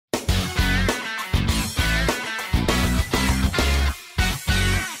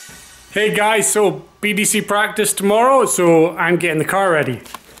Hey guys, so BDC practice tomorrow, so I'm getting the car ready.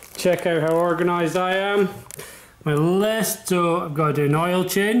 Check out how organised I am. My list, so I've got to do an oil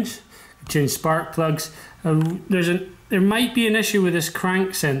change spark plugs. There might be an issue with this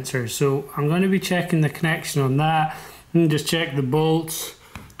crank sensor, so I'm going to be checking the connection on that and just check the bolts,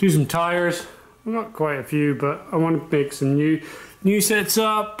 do some tyres. I've got quite a few, but I want to make some new sets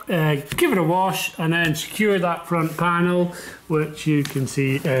up, give it a wash, and then secure that front panel, which you can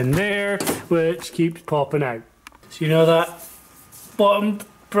see in there, which keeps popping out. So you know that bottom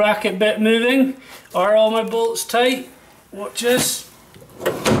bracket bit moving? Are all my bolts tight? Watch this.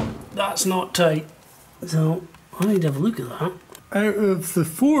 That's not tight. So I need to have a look at that. Out of the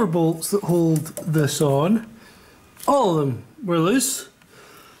 4 bolts that hold this on, all of them were loose,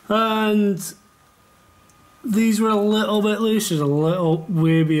 and these were a little bit loose. There's a little,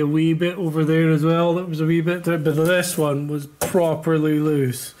 maybe a wee bit over there as well that was a wee bit tight, but this one was properly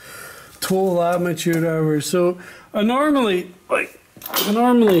loose. Total amateur hour. So I normally put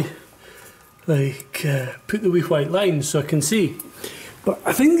the wee white lines so I can see. But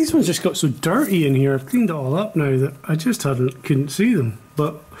I think these ones just got so dirty in here. I've cleaned it all up now that I just couldn't see them.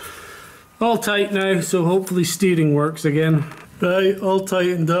 But all tight now, so hopefully steering works again. Right, all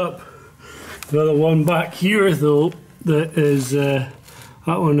tightened up. The other one back here though, that is that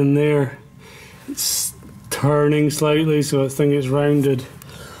one in there. It's turning slightly, so I think it's rounded.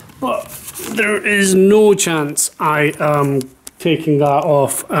 But there is no chance I am taking that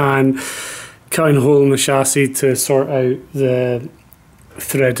off and cutting a hole in the chassis to sort out the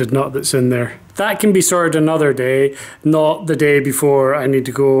threaded nut that's in there. That can be sorted another day, not the day before I need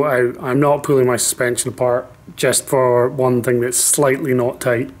to go out. I'm not pulling my suspension apart just for one thing that's slightly not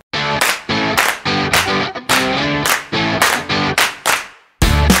tight.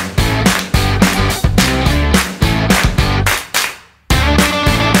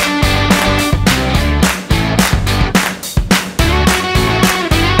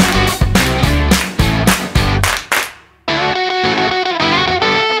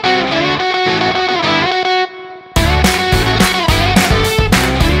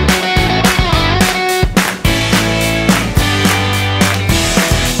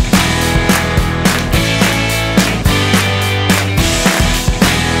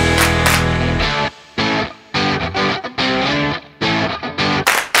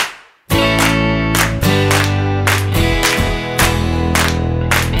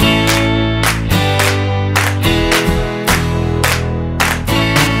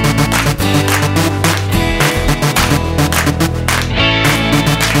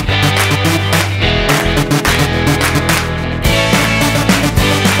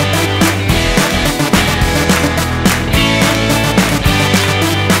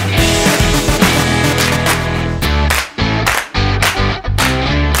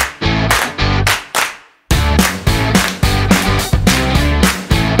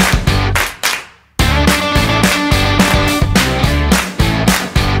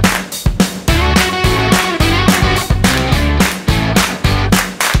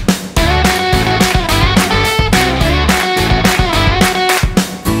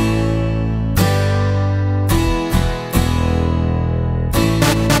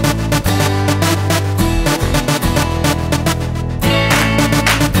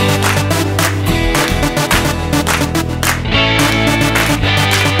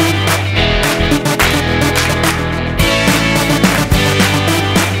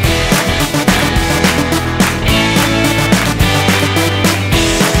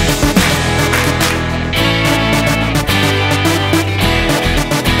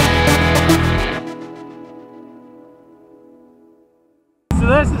 So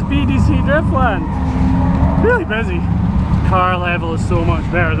this is BDC Driftland. Really busy. Car level is so much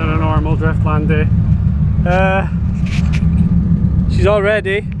better than a normal Driftland day. She's all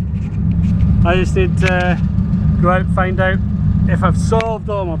ready. I just need to go out and find out if I've solved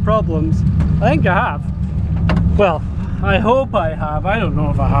all my problems. I think I have. Well, I hope I have. I don't know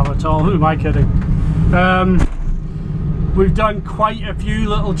if I have at all. Who am I kidding? We've done quite a few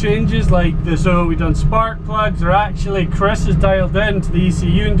little changes, like this. So we've done spark plugs, or actually Chris has dialed in to the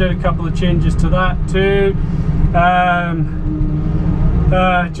ECU and did a couple of changes to that too.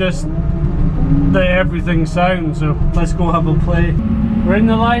 Just the everything sound. So let's go have a play. We're in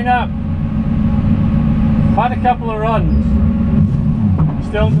the lineup. Had a couple of runs.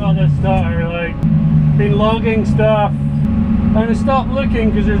 Still got this starter. Like, been logging stuff. I'm gonna stop looking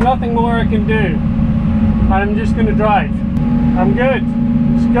because there's nothing more I can do. I'm just going to drive. I'm good.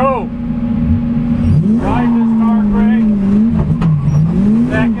 Let's go. Drive the start brake.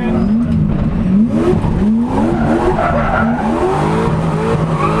 Second.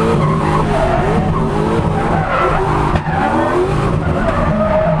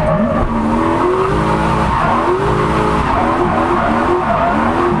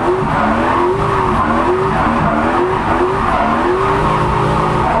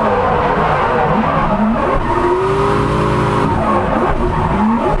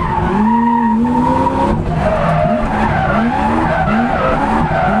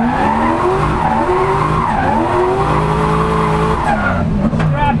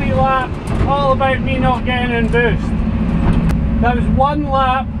 pound boost. That was 1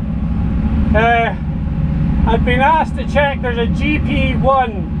 lap. I've been asked to check, there's a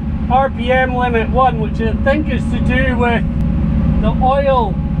GP1, RPM limit 1, which I think is to do with the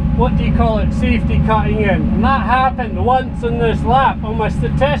oil, what do you call it, safety cutting in. And that happened once in this lap. On my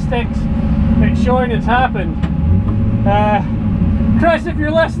statistics, it's showing it's happened. Chris, if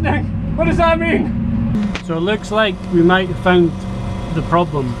you're listening, what does that mean? So it looks like we might have found the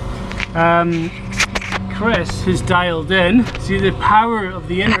problem. Chris has dialed in, see the power of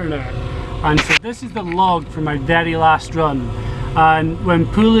the internet. And so this is the log for my very last run, and when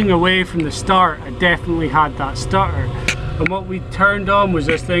pulling away from the start I definitely had that stutter, and what we turned on was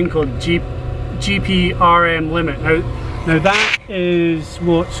this thing called GPRM limit. Now that is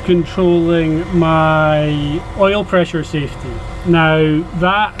what's controlling my oil pressure safety. Now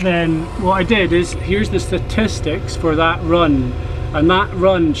that then, what I did is, here's the statistics for that run, and that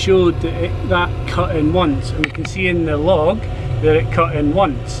run showed that that cut in once, and you can see in the log that it cut in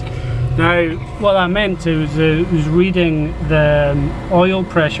once. Now what that meant was it was reading the oil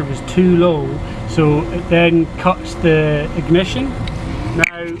pressure was too low, so it then cuts the ignition.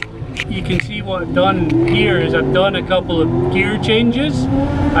 Now you can see what I've done here is I've done a couple of gear changes,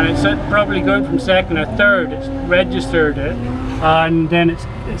 and it's probably going from second to third. It's registered it, and then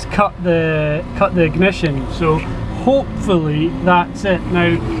it's cut the ignition. So hopefully that's it.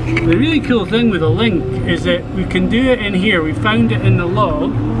 Now the really cool thing with a link is that we can do it in here. We found it in the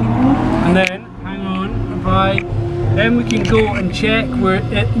log, and then hang on, then we can go and check where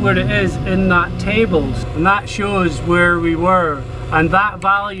it is in that tables, and that shows where we were, and that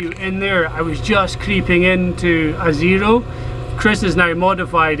value in there I was just creeping into a 0. Chris has now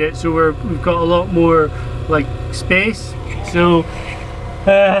modified it, so we've got a lot more like space. So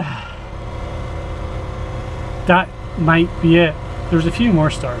that might be it. There's a few more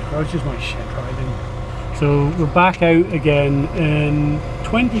stars, but it's just my shit riding. So we're back out again in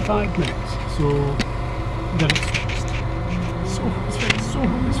 25 minutes. So then it's fixed. So hope it's fixed, so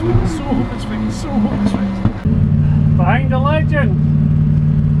hope it's fixed, so hope it's fixed, so hope it's fixed. Behind the legend,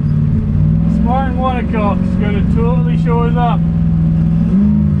 Smart 1 o'clock is going to totally show us up.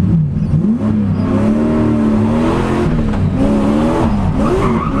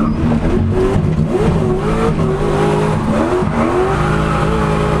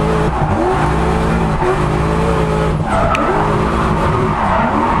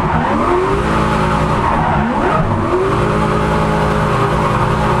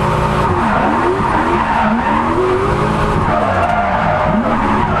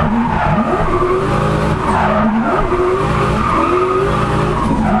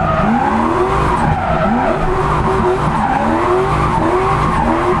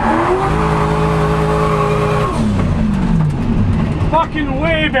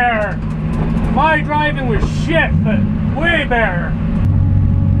 Way better. My driving was shit, but way better.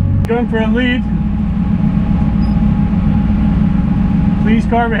 Going for a lead. Please,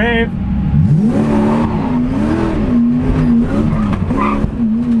 car, behave.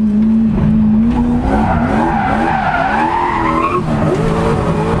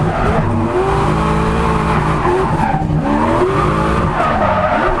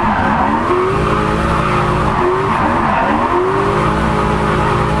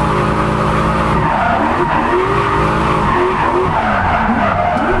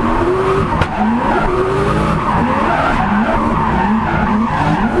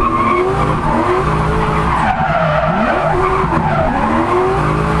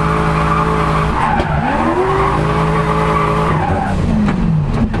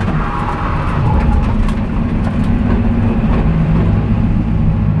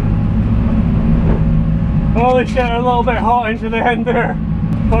 Holy shit, a little bit hot into the end there.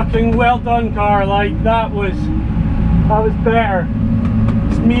 Fucking well done, car. Like that was better.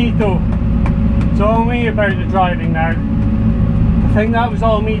 It's me though. It's all me about the driving now. I think that was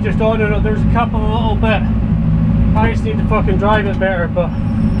all me just on it. There's a couple of little bit. I just need to fucking drive it better, but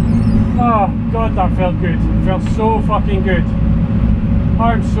oh god, that felt good. It felt so fucking good.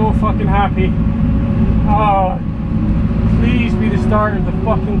 I'm so fucking happy. Oh, please be the start of the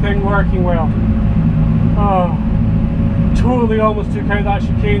fucking thing working well. Oh, totally almost took out that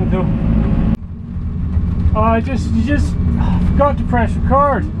chicane though. Oh, you just forgot to press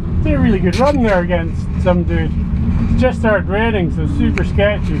record. Did a really good run there against some dude. It just started raining, so super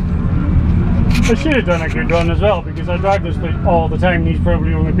sketchy. I should have done a good run as well, because I drive this like all the time and he's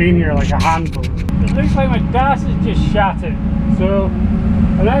probably only been here like a handful. It looks like my DAS is just shattered, so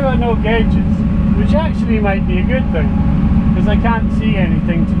I've now got no gauges, which actually might be a good thing, because I can't see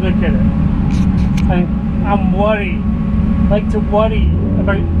anything to look at it. And I'm worried, like to worry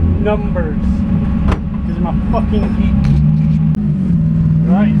about numbers, because my fucking feet.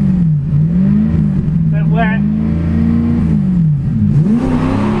 Right. Bit wet.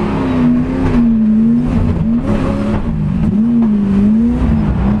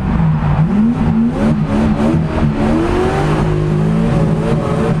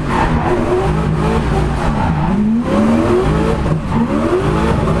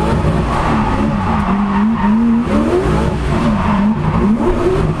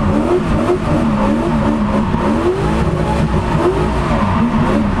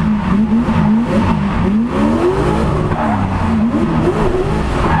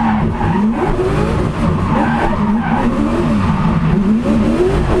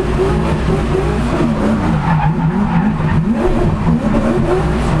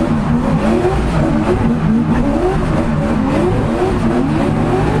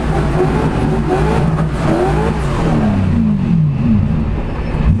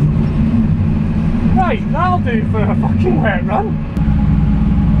 That'll do for a fucking wet run.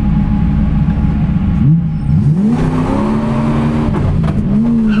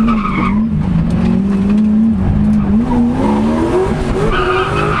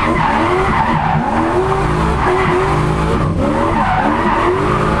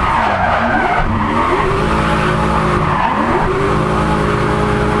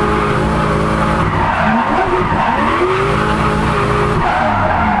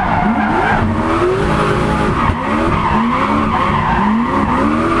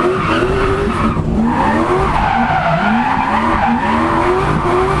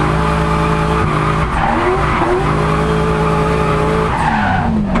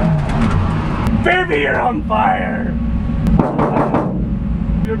 Baby, you're on fire!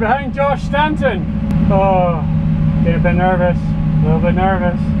 You're behind Josh Stanton. Oh, get a bit nervous, a little bit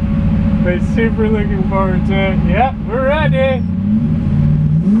nervous, but super looking forward to it. Yep, we're ready.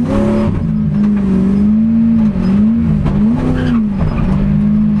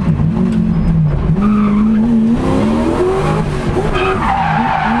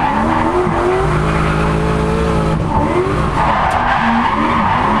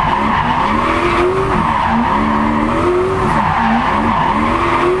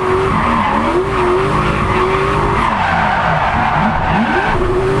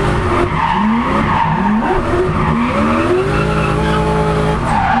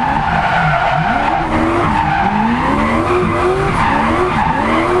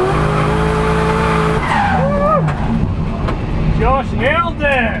 Josh nailed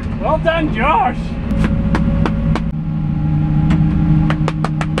it! Well done, Josh!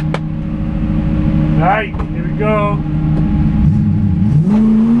 Right, here we go.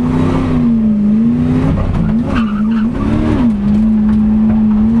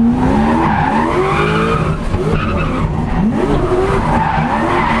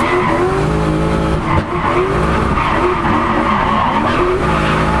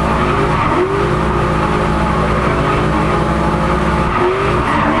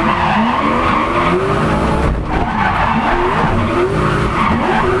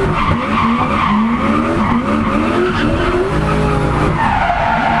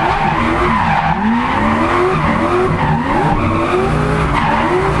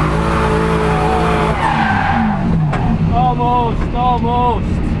 Almost.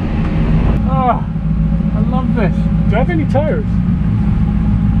 Oh, I love this. Do I have any tires?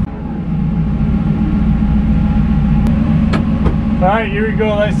 Alright, here we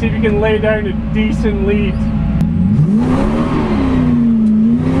go. Let's see if we can lay down a decent lead.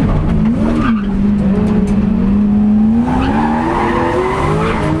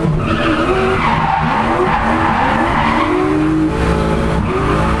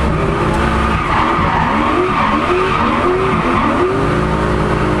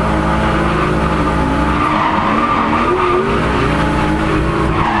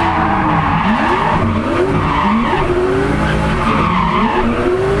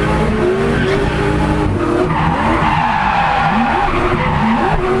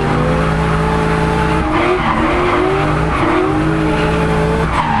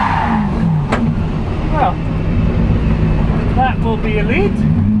 Will be a lead.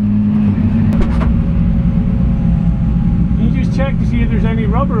 Can you just check to see if there's any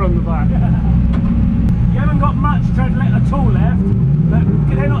rubber on the back? You haven't got much tread at all left, but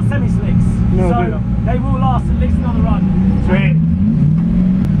they're not semi-slicks, No, so they will last at least another run. Sweet.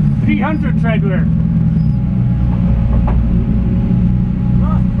 300 tread wear.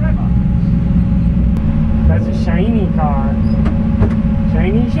 Last forever. That's a shiny car.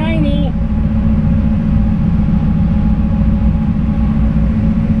 Shiny, shiny.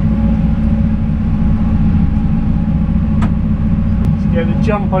 Get a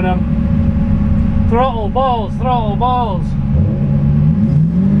jump on him. Throttle, balls, throttle, balls.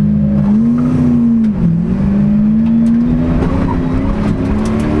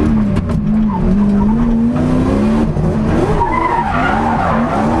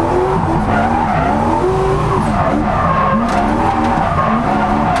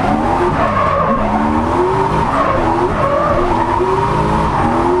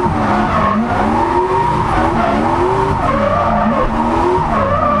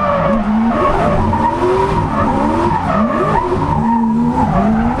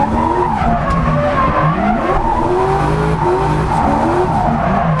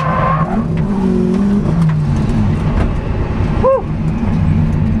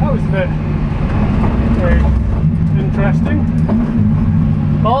 Interesting.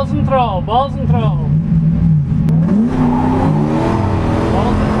 Balls and throttle, balls and throttle.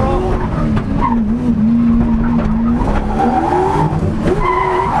 Balls and throttle.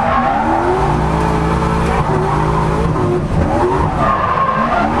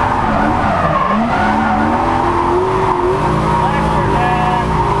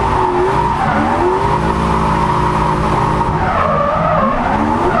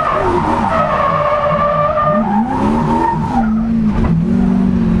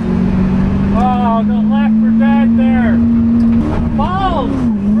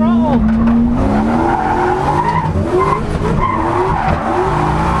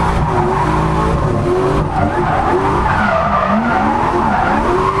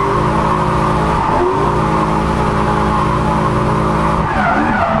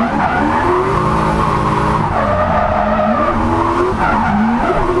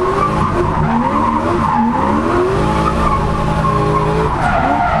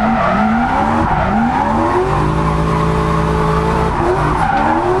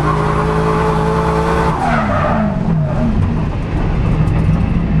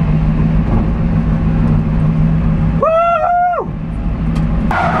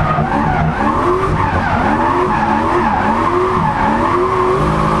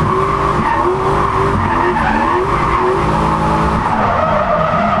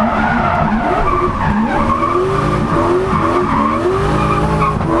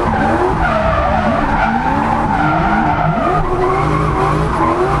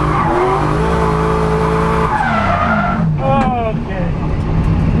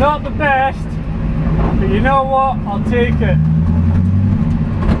 Not the best, but you know what? I'll take it.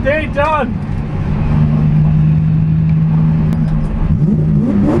 Day done.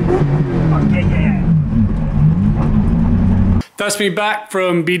 Okay, yeah. That's me back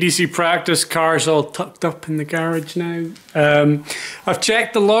from BDC practice. Car's all tucked up in the garage now. I've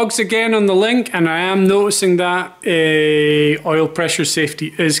checked the logs again on the link, and I am noticing that oil pressure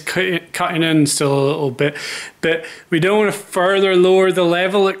safety is cutting in still a little bit, but we don't want to further lower the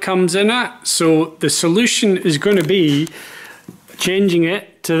level it comes in at. So the solution is going to be changing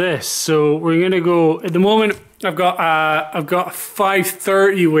it to this. So we're going to go, at the moment I've got a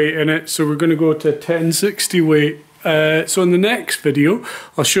 530 weight in it, so we're going to go to 1060 weight. So in the next video,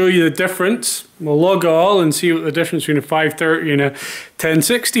 I'll show you the difference. We'll log it all and see what the difference between a 530 and a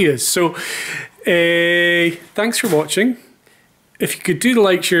 1060 is. So thanks for watching. If you could do the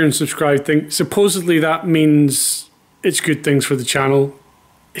like, share and subscribe thing, supposedly that means it's good things for the channel.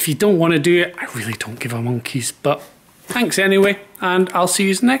 If you don't want to do it, I really don't give a monkeys, but thanks anyway, and I'll see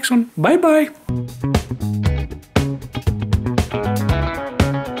you in the next one. Bye bye.